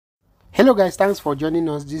Hello guys, thanks for joining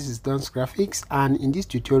us. This is Don's Graphics, and in this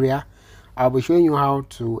tutorial I'll be showing you how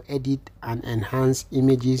to edit and enhance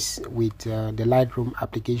images with the Lightroom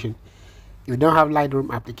application. If you don't have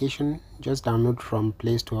Lightroom application, just download from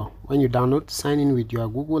Play Store. When you download, sign in with your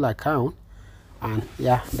Google account, and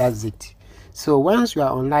yeah, that's it. So once you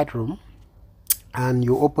are on Lightroom and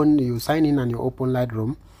you sign in and you open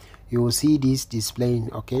Lightroom, you will see this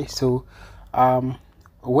displaying. Okay, so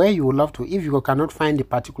where you would love to, if you cannot find the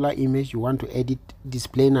particular image you want to edit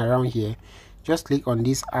displaying around here, just click on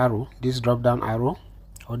this arrow, this drop down arrow,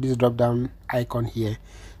 or this drop down icon here.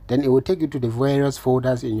 Then it will take you to the various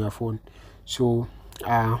folders in your phone. So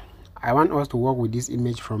I want us to work with this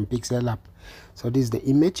image from Pixel app. So this is the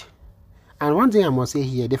image. And one thing I must say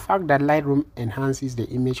here, the fact that Lightroom enhances the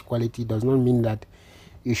image quality does not mean that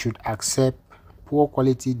you should accept poor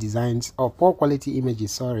quality designs or poor quality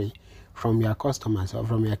images, sorry, from your customers or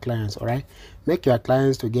from your clients. All right, make your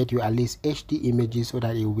clients to get you at least HD images so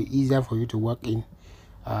that it will be easier for you to work in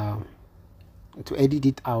to edit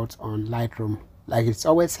it out on Lightroom. Like it's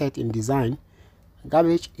always said in design,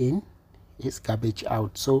 garbage in is garbage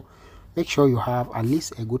out. So make sure you have at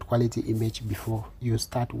least a good quality image before you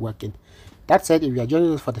start working. That said, if you are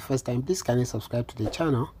joining us for the first time, please kindly subscribe to the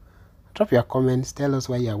channel, drop your comments, tell us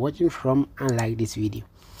where you are watching from, and like this video.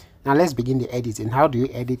 Now let's begin the editing. How do you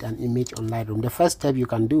edit an image on Lightroom? The first step you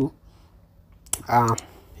can do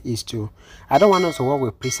is to, I don't want us to work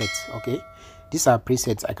with presets. Okay, these are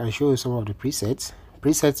presets. I can show you some of the presets.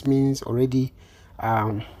 Presets means already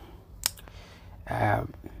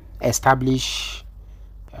established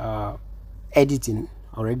editing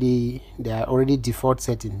already. They are already default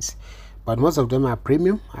settings, but most of them are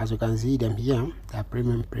premium. As you can see them here, they are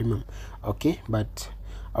premium. Okay, but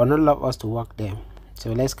I would not love us to work there.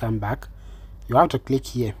 So let's come back. You have to click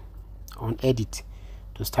here on edit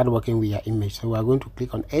to start working with your image. So we are going to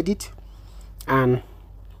click on edit, and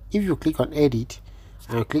if you click on edit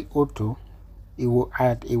and click auto, it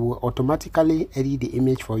will automatically edit the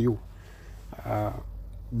image for you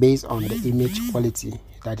based on the image quality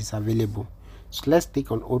that is available. So let's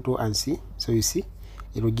click on auto and see. So you see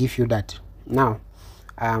it will give you that. Now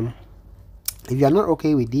if you are not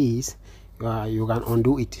okay with this, you can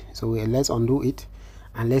undo it. So let's undo it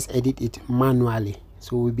and let's edit it manually.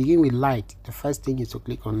 So we begin with light. The first thing is to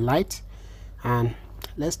click on light, and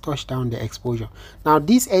let's touch down the exposure. Now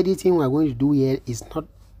this editing we're going to do here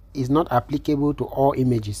is not applicable to all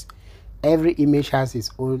images. Every image has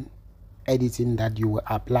its own editing that you will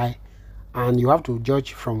apply, and you have to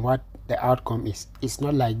judge from what the outcome is. It's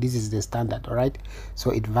not like this is the standard. All right,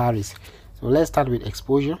 so it varies. So let's start with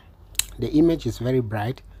exposure. The image is very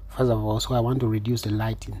bright first of all, so I want to reduce the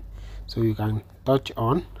lighting. So you can touch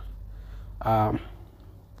on the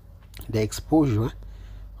exposure.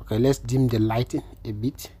 Okay, let's dim the lighting a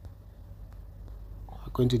bit.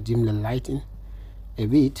 We're going to dim the lighting a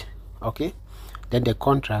bit. Okay, then the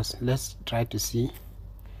contrast, let's try to see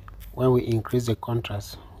when we increase the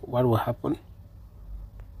contrast what will happen.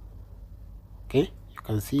 Okay, you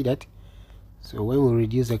can see that. So when we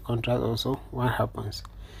reduce the contrast also, what happens?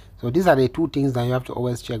 So these are the two things that you have to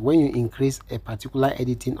always check when you increase a particular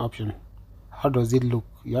editing option. How does it look?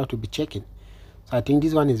 You have to be checking. So I think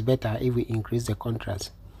this one is better if we increase the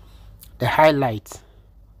contrast. The highlights.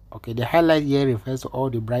 Okay, the highlight here refers to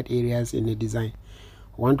all the bright areas in the design.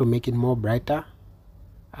 We want to make it more brighter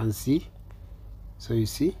and see. So you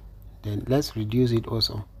see, then let's reduce it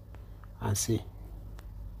also and see.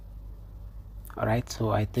 All right,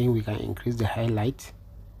 so I think we can increase the highlight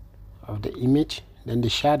of the image. Then the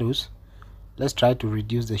shadows, let's try to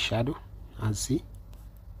reduce the shadow and see.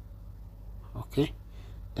 Okay,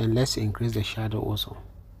 then let's increase the shadow also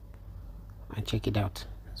and check it out.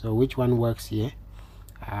 So which one works here?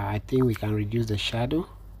 I think we can reduce the shadow.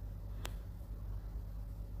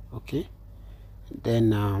 Okay,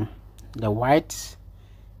 then the whites,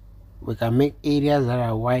 we can make areas that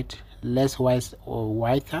are white less white or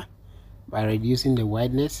whiter by reducing the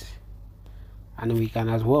whiteness, and we can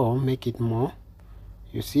as well make it more.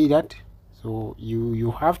 You see that? So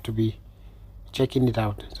you have to be checking it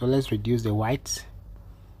out. So let's reduce the whites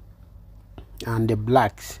and the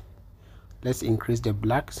blacks. Let's increase the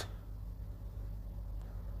blacks.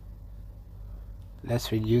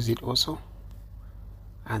 Let's reduce it also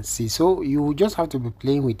and see. So you just have to be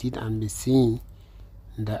playing with it and be seeing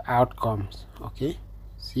the outcomes. Okay,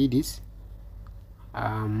 see this.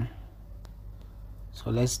 So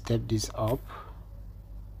let's step this up.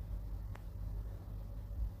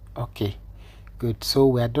 Okay, good. So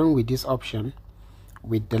we are done with this option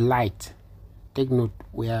with the light. Take note,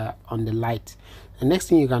 we are on the light. The next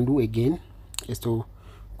thing you can do again is to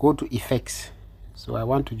go to effects. So I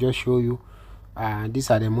want to just show you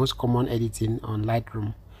these are the most common editing on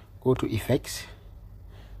Lightroom. Go to effects.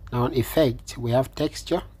 Now on effect we have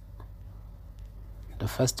texture. The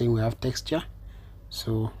first thing we have texture,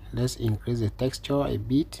 so let's increase the texture a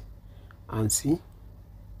bit and see.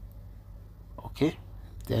 Okay,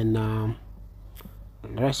 then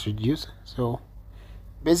let's reduce. So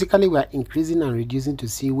basically we are increasing and reducing to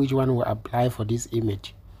see which one will apply for this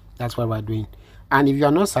image. That's what we're doing. And if you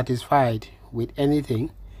are not satisfied with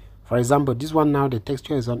anything, for example this one, now the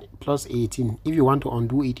texture is on plus 18. If you want to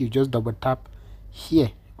undo it, you just double tap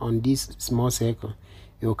here on this small circle,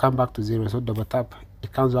 it will come back to 0. So double tap,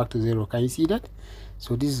 it comes back to 0. Can you see that?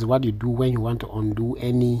 So this is what you do when you want to undo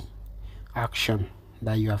any action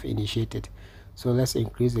that you have initiated. So let's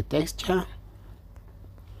increase the texture.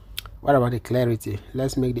 What about the clarity?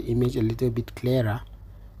 Let's make the image a little bit clearer.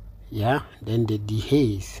 Yeah, then the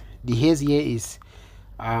dehaze. Dehaze here is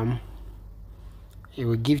it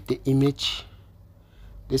will give the image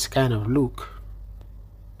this kind of look,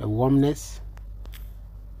 the warmness.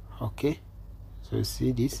 Okay, so you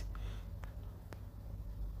see this.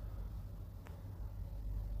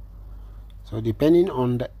 So depending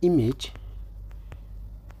on the image,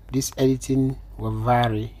 this editing will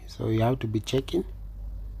vary, so you have to be checking.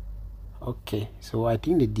 Okay, so I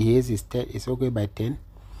think the dehaze is 10, is okay by 10.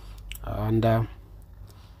 And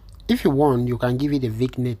if you want, you can give it a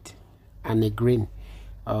vignette and a grain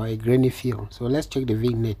or a grainy feel. So let's check the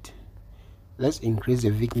vignette. Let's increase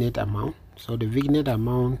the vignette amount. So the vignette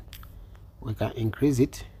amount, we can increase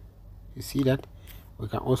it. You see that? We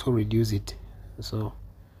can also reduce it. So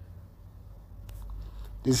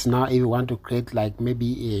this is now if you want to create like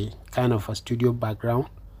maybe a kind of a studio background.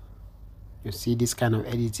 You see this kind of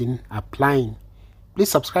editing applying.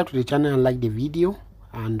 Please subscribe to the channel and like the video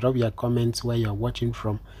and drop your comments where you're watching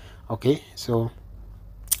from. Okay, so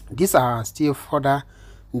these are still further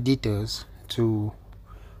details to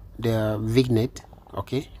the vignette.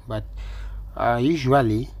 Okay, but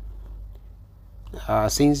usually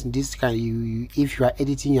since this kind, if you are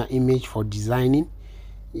editing your image for designing,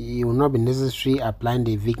 you will not be necessary applying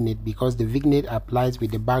the vignette, because the vignette applies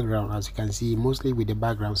with the background, as you can see, mostly with the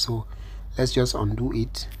background. So let's just undo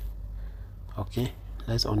it. Okay,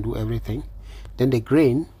 let's undo everything. Then the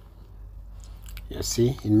grain, you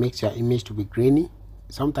see, it makes your image to be grainy.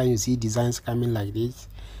 Sometimes you see designs coming like this.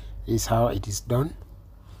 This is how it is done,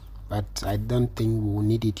 but I don't think we will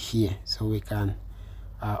need it here. So we can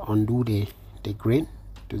undo the grain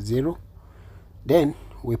to 0. Then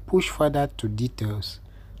we push further to details.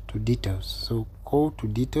 So go to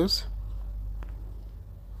details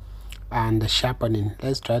and the sharpening.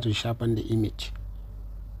 Let's try to sharpen the image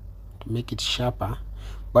to make it sharper.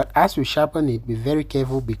 But as you sharpen it, be very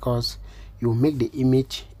careful, because you make the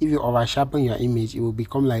image, if you over sharpen your image, it will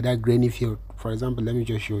become like that grainy feel. For example, let me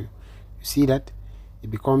just show you. You see that it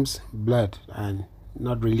becomes blurred and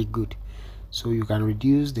not really good. So you can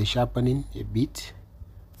reduce the sharpening a bit.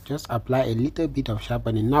 Just apply a little bit of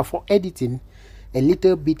sharpening. Now for editing, a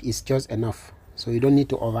little bit is just enough, so you don't need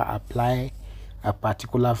to over apply a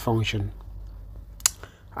particular function.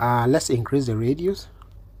 Let's increase the radius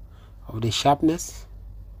of the sharpness.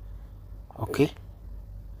 Okay,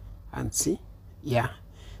 and see, yeah.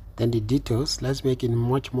 Then the details, let's make it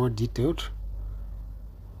much more detailed.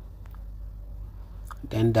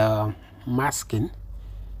 Then the masking,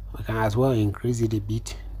 we can as well increase it a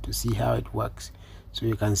bit to see how it works. So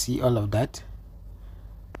you can see all of that.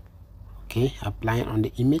 Okay, applying on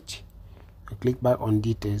the image. I click back on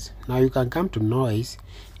details. Now you can come to noise.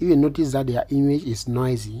 If you notice that your image is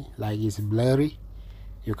noisy, like it's blurry,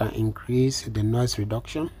 you can increase the noise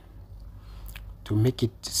reduction to make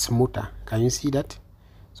it smoother. Can you see that?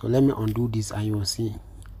 So let me undo this and you will see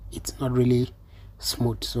it's not really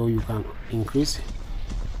smooth. So you can increase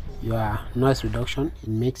your noise reduction. It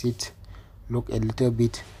makes it look a little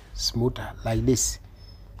bit smoother, like this.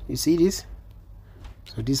 You see this?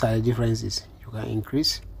 So these are the differences. You can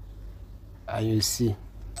increase and you see.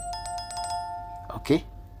 Okay,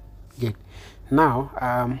 good.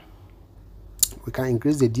 Now we can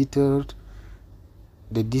increase the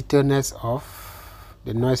detailedness of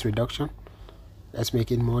the noise reduction. Let's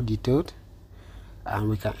make it more detailed, and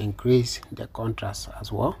we can increase the contrast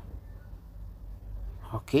as well.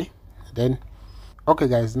 Okay, then okay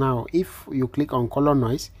guys, now if you click on color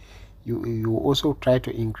noise, you also try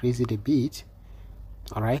to increase it a bit.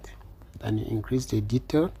 All right, then you increase the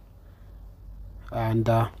detail and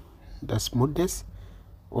the smoothness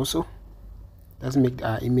also. Let's make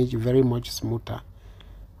our image very much smoother.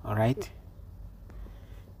 All right,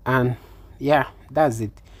 and yeah, that's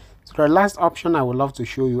it. So the last option I would love to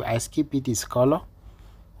show you, I skip it, is color.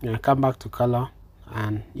 And I come back to color.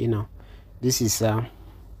 and you know, this is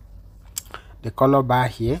the color bar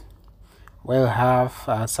here, where we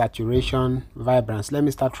have saturation, vibrance. Let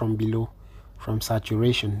me start from below, from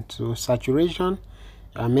saturation. So saturation,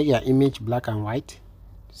 make your image black and white.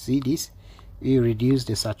 See this, you reduce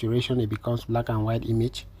the saturation, it becomes black and white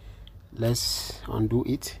image. Let's undo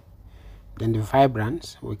it. Then the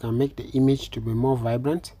vibrance, we can make the image to be more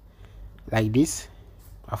vibrant, like this,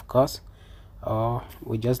 of course, or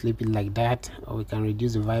we just leave it like that, or we can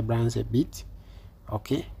reduce the vibrance a bit.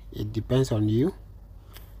 Okay, it depends on you.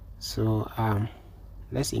 So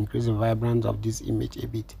let's increase the vibrance of this image a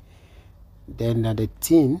bit. Then the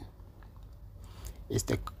thing is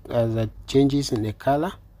the changes in the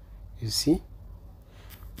color, you see,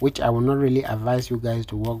 which I will not really advise you guys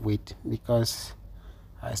to work with, because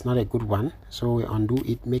it's not a good one. So we undo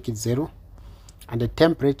it, make it 0. And the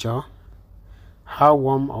temperature, how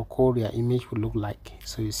warm or cold your image will look like.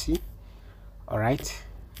 So you see, all right,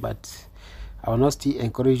 but I will not still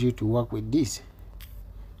encourage you to work with this.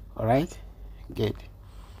 All right, good.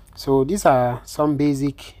 So these are some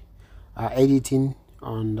basic editing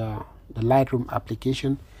on the Lightroom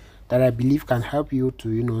application that I believe can help you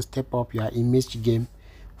to, you know, step up your image game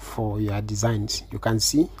for your designs. You can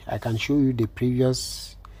see, I can show you the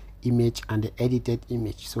previous image and the edited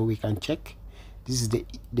image, so we can check. This is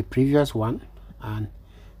the previous one, and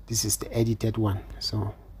this is the edited one.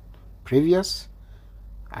 So previous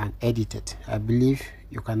and edited, I believe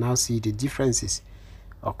you can now see the differences.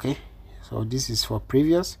 Okay, so this is for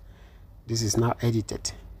previous, this is now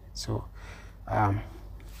edited. So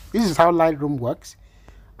this is how Lightroom works,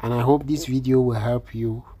 and I hope this video will help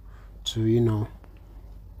you to, you know,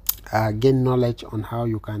 gain knowledge on how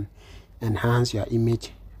you can enhance your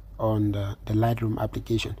image on the Lightroom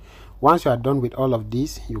application. Once you are done with all of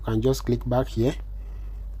this, you can just click back here.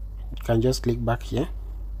 You can just click back here.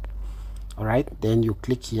 All right, then you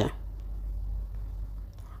click here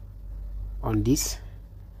on this,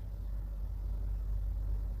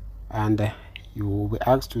 and you will be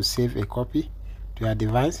asked to save a copy to your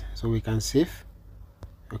device. So we can save.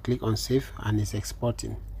 You click on save, and it's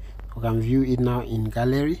exporting. You can view it now in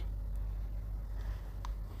gallery.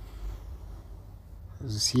 You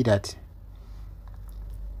see that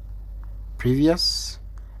previous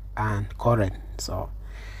and current. So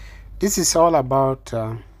this is all about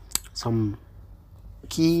some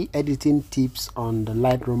key editing tips on the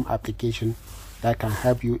Lightroom application that can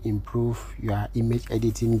help you improve your image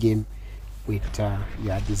editing game with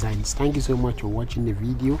your designs. Thank you so much for watching the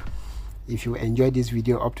video. If you enjoyed this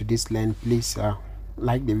video up to this length, please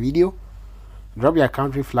like the video, drop your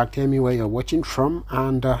country flag, tell me where you're watching from,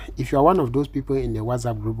 and if you're one of those people in the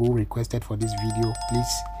WhatsApp group who requested for this video,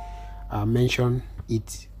 please mention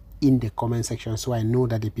it in the comment section, so I know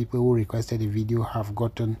that the people who requested the video have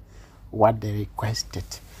gotten what they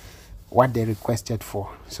requested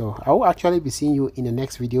for. So I will actually be seeing you in the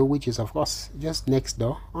next video, which is of course just next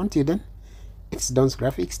door. Until then, it's Don's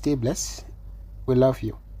Graphics. Stay blessed. We love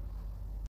you.